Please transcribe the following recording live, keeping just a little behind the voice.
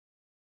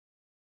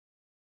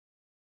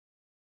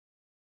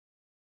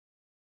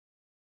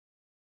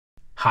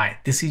Hi,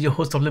 this is your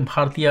host Swapnil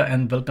Bhartiya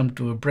and welcome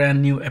to a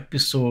brand new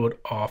episode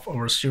of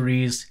our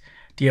series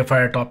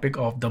TFiR topic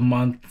of the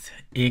month,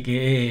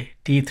 aka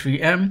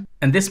T3M.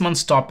 And this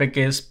month's topic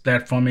is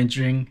platform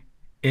engineering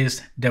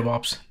is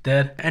DevOps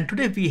dead? And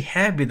today we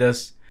have with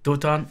us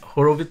Dotan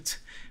Horovits,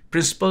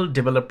 Principal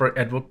Developer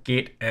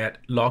Advocate at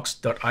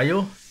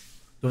Logs.io.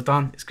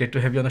 Dotan, it's great to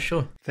have you on the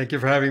show. Thank you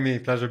for having me.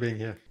 Pleasure being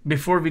here.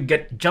 Before we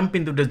jump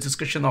into the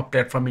discussion of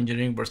platform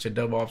engineering versus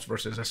DevOps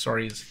versus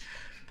SREs,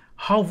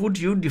 how would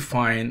you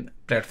define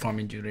platform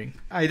engineering?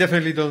 I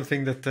definitely don't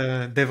think that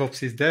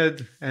DevOps is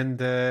dead.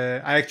 And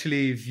I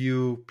actually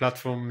view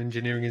platform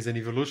engineering as an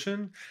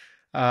evolution.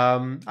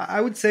 I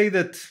would say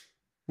that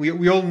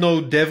we all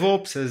know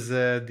DevOps as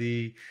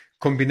the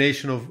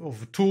combination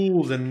of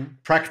tools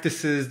and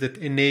practices that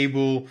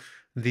enable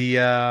the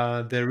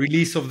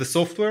release of the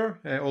software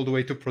all the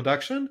way to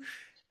production.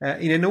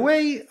 In a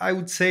way, I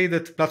would say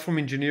that platform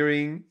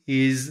engineering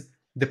is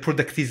the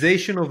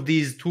productization of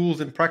these tools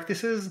and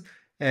practices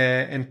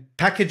and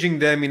packaging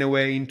them in a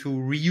way into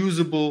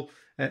reusable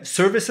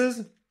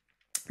services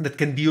that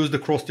can be used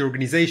across the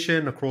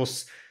organization,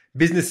 across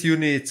business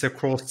units,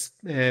 across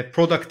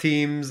product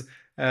teams,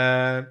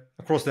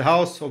 across the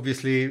house.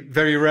 Obviously,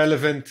 very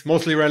relevant,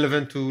 mostly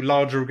relevant to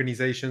large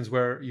organizations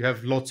where you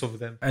have lots of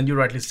them. And you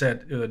rightly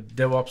said,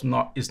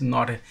 DevOps is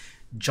not a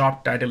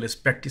job title, it's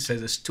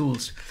practices, it's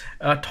tools.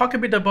 Talk a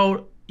bit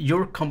about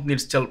your company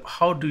itself.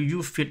 How do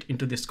you fit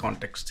into this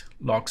context,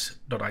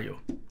 Logs.io?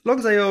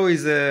 Logs.io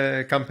is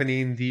a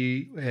company in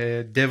the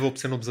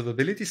DevOps and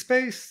observability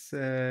space.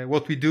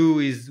 What we do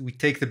is we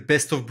take the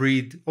best of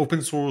breed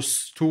open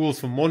source tools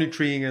for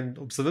monitoring and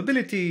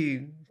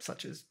observability,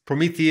 such as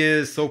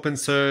Prometheus,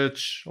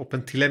 OpenSearch,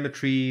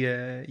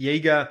 OpenTelemetry,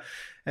 Jaeger,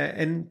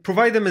 and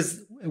provide them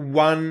as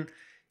one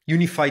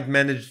unified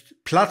managed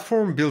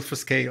platform built for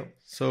scale.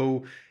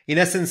 So in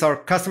essence, our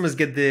customers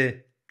get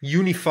the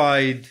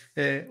unified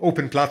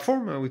open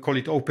platform. We call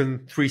it Open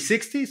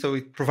 360. So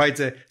it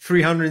provides a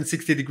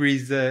 360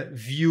 degrees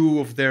view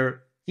of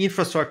their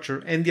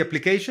infrastructure and the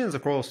applications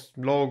across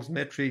logs,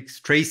 metrics,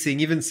 tracing,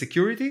 even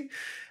security.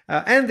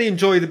 And they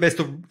enjoy the best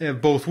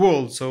of both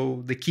worlds.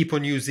 So they keep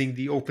on using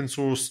the open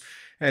source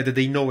that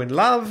they know and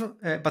love,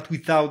 but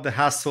without the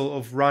hassle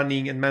of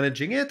running and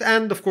managing it.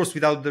 And of course,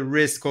 without the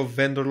risk of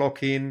vendor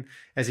lock-in,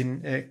 as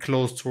in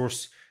closed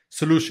source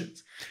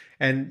solutions.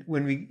 And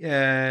when we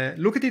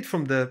look at it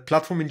from the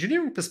platform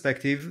engineering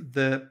perspective,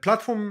 the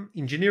platform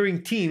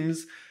engineering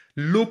teams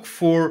look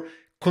for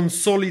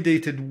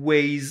consolidated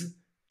ways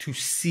to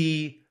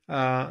see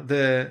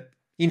the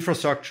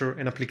infrastructure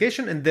and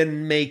application and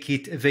then make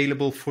it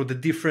available for the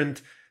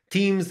different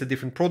teams, the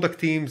different product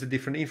teams, the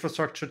different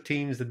infrastructure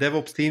teams, the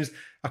DevOps teams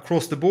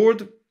across the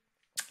board.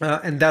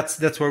 And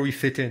that's where we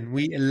fit in.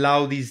 We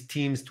allow these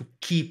teams to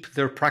keep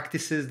their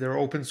practices, their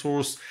open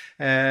source,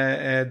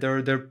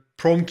 their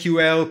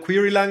PromQL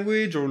query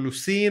language or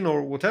Lucene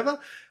or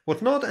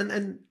whatnot,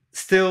 and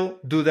still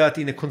do that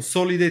in a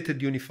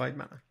consolidated, unified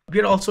manner.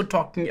 We're also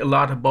talking a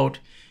lot about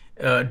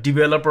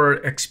developer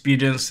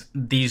experience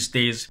these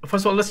days.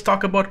 First of all, let's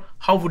talk about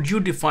how would you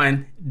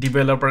define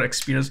developer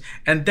experience,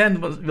 and then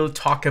we'll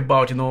talk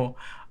about,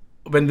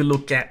 when we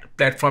look at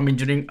platform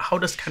engineering, how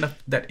does kind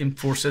of that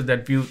enforces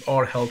that view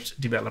or helps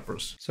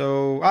developers?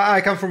 So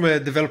I come from a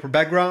developer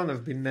background.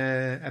 I've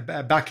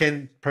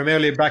been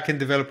primarily a backend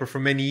developer for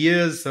many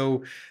years.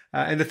 So,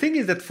 and the thing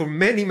is that for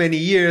many, many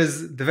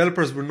years,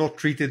 developers were not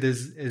treated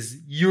as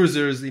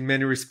users in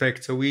many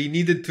respects. So we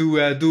needed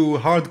to do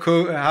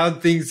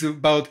hard things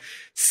about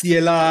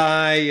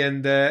CLI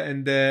and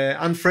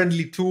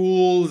unfriendly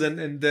tools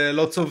and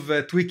lots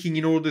of tweaking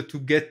in order to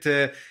get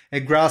a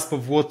grasp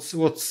of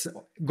what's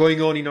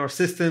going on in our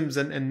systems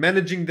and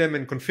managing them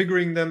and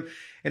configuring them.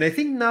 And I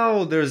think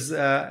now there's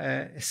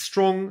a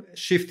strong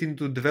shift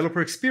into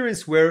developer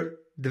experience where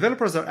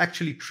developers are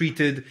actually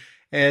treated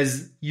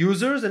as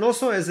users and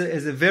also as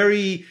a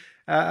very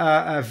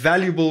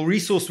valuable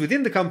resource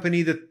within the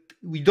company, that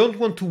we don't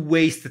want to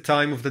waste the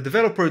time of the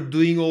developer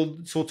doing all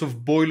sorts of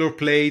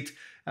boilerplate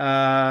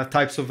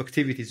types of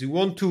activities. We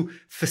want to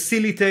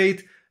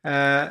facilitate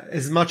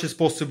as much as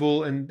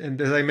possible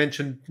and as I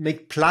mentioned,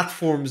 make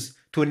platforms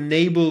to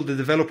enable the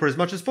developer as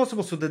much as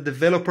possible so the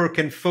developer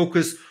can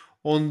focus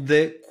on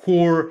the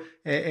core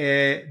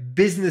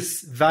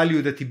business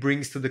value that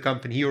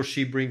he or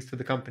she brings to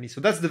the company.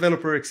 So that's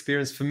developer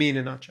experience for me in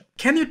a nutshell.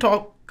 Can you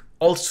talk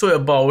also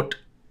about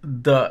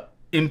the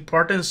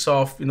importance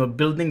of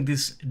building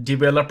this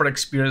developer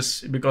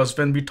experience? Because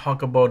when we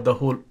talk about the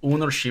whole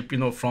ownership,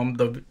 from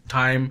the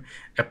time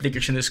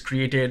application is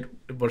created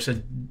versus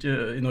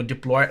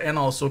deployed and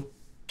also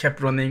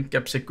kept running,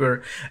 kept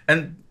secure,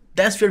 and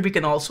that's where we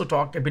can also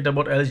talk a bit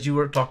about, as you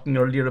were talking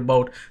earlier,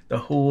 about the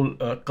whole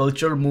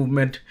culture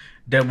movement,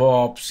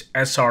 DevOps,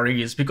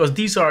 SREs, because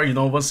these are,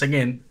 once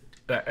again,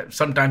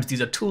 sometimes these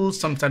are tools,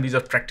 sometimes these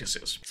are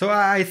practices. So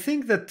I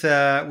think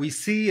that we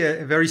see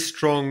a very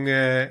strong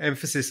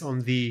emphasis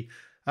on the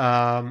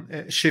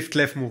shift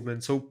left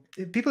movement. So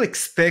people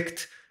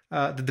expect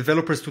the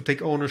developers to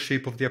take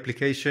ownership of the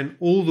application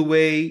all the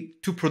way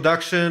to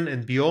production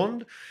and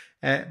beyond.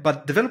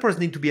 But developers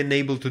need to be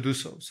enabled to do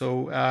so.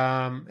 So,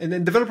 and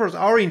then developers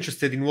are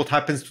interested in what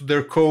happens to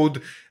their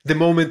code the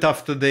moment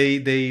after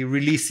they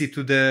release it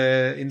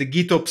in the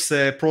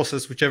GitOps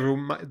process,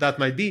 whichever that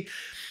might be.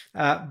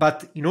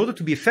 But in order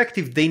to be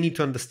effective, they need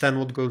to understand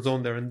what goes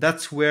on there. And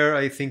that's where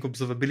I think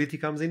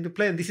observability comes into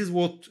play. And this is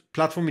what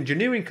platform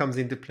engineering comes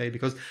into play,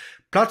 because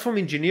platform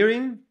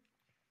engineering,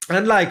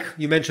 unlike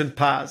you mentioned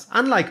PaaS,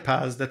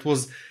 that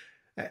was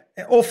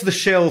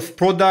off-the-shelf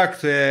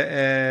product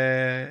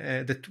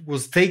that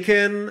was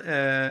taken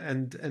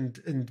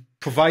and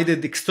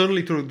provided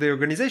externally to the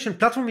organization,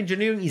 platform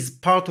engineering is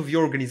part of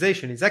your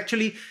organization. It's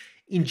actually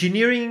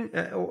engineering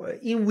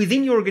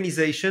within your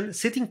organization,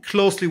 sitting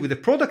closely with the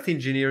product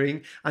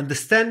engineering,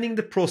 understanding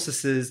the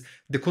processes,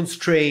 the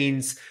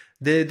constraints,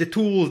 the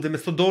tools, the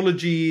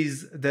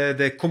methodologies,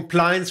 the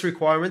compliance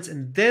requirements,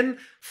 and then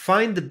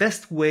find the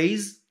best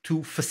ways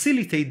to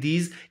facilitate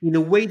these in a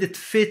way that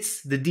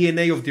fits the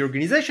DNA of the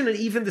organization and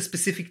even the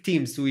specific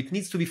teams. So it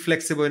needs to be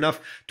flexible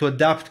enough to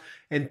adapt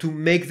and to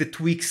make the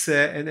tweaks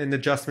and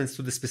adjustments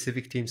to the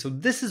specific team. So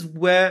this is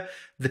where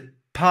the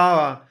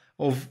power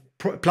of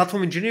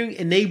platform engineering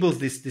enables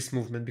this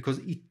movement, because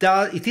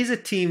it is a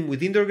team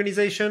within the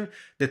organization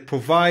that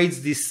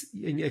provides this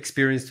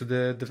experience to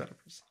the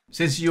developers.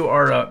 Since you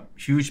are a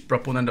huge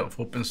proponent of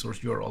open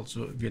source, you are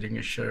also getting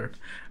a share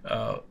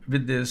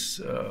with this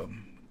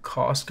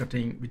cost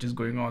cutting which is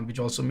going on, which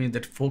also means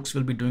that folks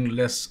will be doing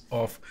less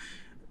of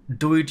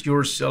do it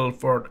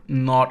yourself or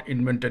not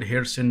invented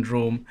here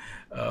syndrome.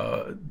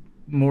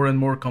 More and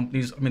more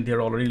companies,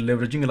 they're already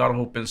leveraging a lot of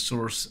open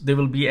source. They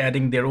will be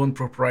adding their own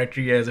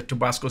proprietary as a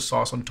Tabasco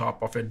sauce on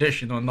top of a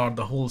dish. Not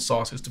the whole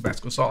sauce is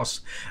Tabasco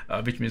sauce,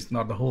 which means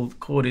not the whole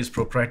code is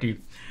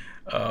proprietary.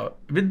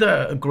 With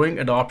the growing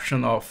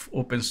adoption of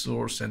open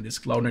source and these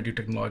cloud native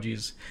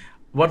technologies,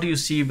 what do you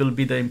see will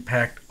be the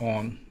impact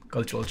on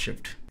cultural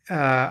shift?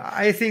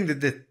 I think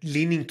that the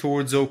leaning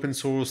towards open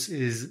source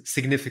is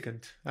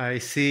significant. I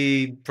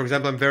see, for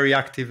example, I'm very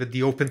active at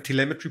the Open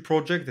Telemetry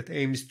project that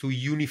aims to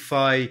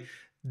unify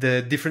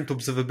the different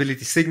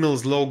observability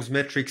signals, logs,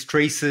 metrics,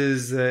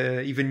 traces,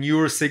 even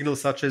newer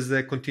signals such as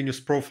continuous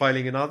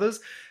profiling and others.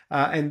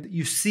 And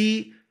you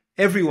see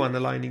everyone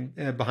aligning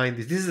behind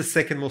this. This is the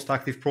second most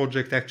active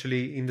project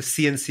actually in the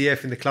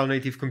CNCF, in the Cloud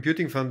Native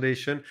Computing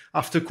Foundation,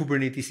 after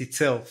Kubernetes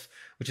itself,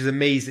 which is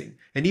amazing.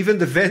 And even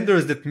the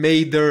vendors that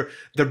made their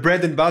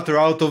bread and butter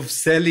out of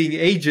selling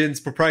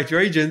agents,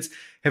 proprietary agents,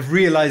 have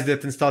realized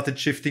that and started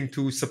shifting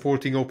to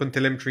supporting open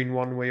telemetry in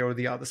one way or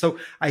the other. So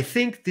I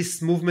think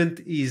this movement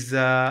is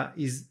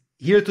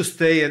here to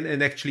stay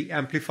and actually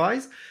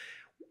amplifies.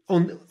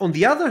 On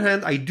the other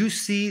hand, I do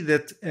see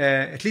that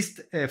at least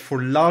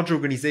for large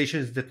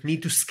organizations that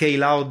need to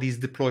scale out these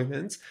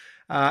deployments,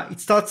 it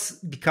starts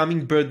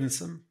becoming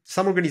burdensome.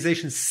 Some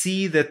organizations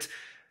see that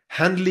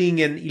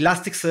handling an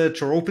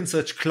Elasticsearch or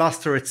OpenSearch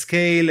cluster at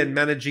scale and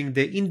managing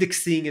the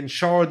indexing and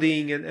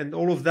sharding and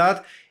all of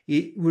that,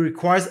 it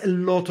requires a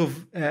lot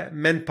of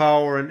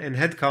manpower and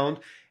headcount.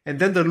 And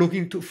then they're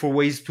looking for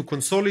ways to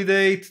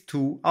consolidate,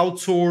 to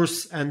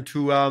outsource, and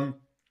to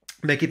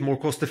make it more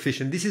cost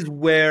efficient. This is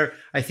where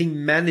I think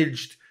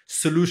managed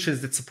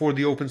solutions that support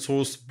the open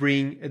source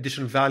bring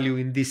additional value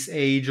in this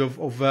age of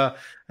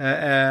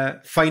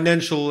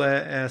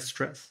financial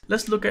stress.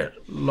 Let's look at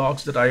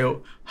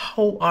logs.io.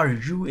 How are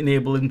you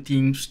enabling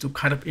teams to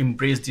kind of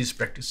embrace these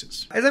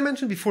practices? As I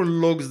mentioned before,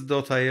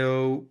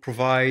 logs.io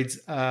provides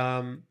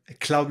a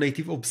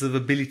cloud-native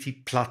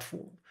observability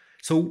platform.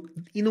 So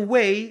in a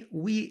way,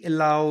 we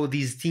allow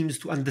these teams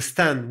to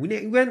understand.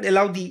 We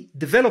allow the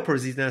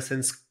developers, in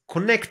essence,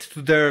 connect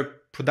to their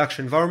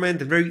production environment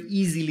and very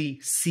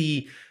easily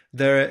see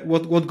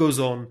what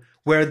goes on,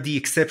 where the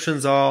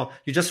exceptions are.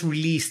 You just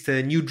released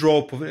a new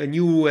drop of a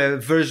new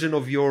version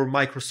of your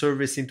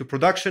microservice into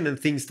production and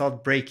things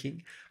start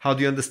breaking. How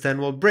do you understand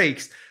what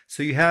breaks?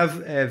 So you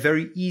have a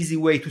very easy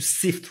way to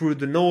sift through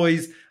the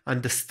noise,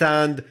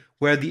 understand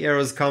where the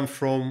errors come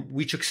from,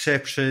 which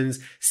exceptions,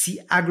 see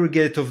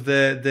aggregate of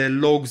the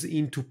logs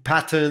into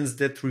patterns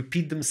that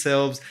repeat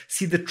themselves,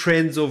 see the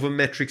trends over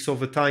metrics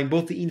over time,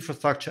 both the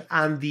infrastructure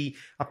and the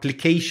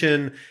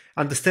application,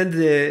 understand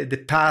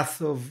the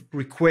path of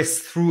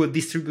requests through a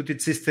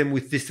distributed system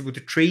with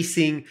distributed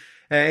tracing,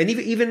 and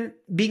even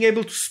being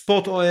able to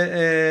spot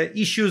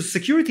issues,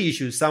 security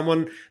issues.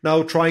 Someone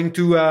now trying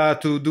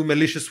to do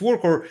malicious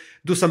work or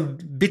do some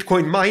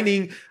Bitcoin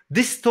mining.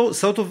 This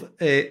sort of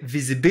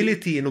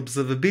visibility and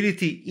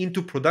observability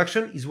into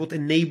production is what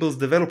enables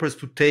developers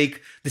to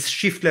take this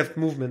shift left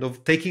movement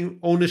of taking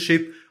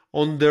ownership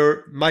on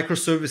their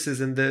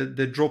microservices and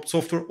the dropped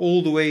software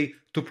all the way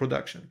to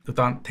production.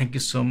 Dotan, thank you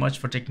so much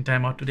for taking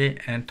time out today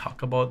and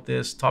talk about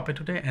this topic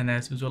today. And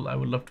as usual, I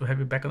would love to have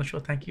you back on the show.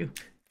 Thank you.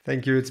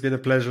 Thank you. It's been a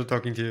pleasure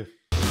talking to you.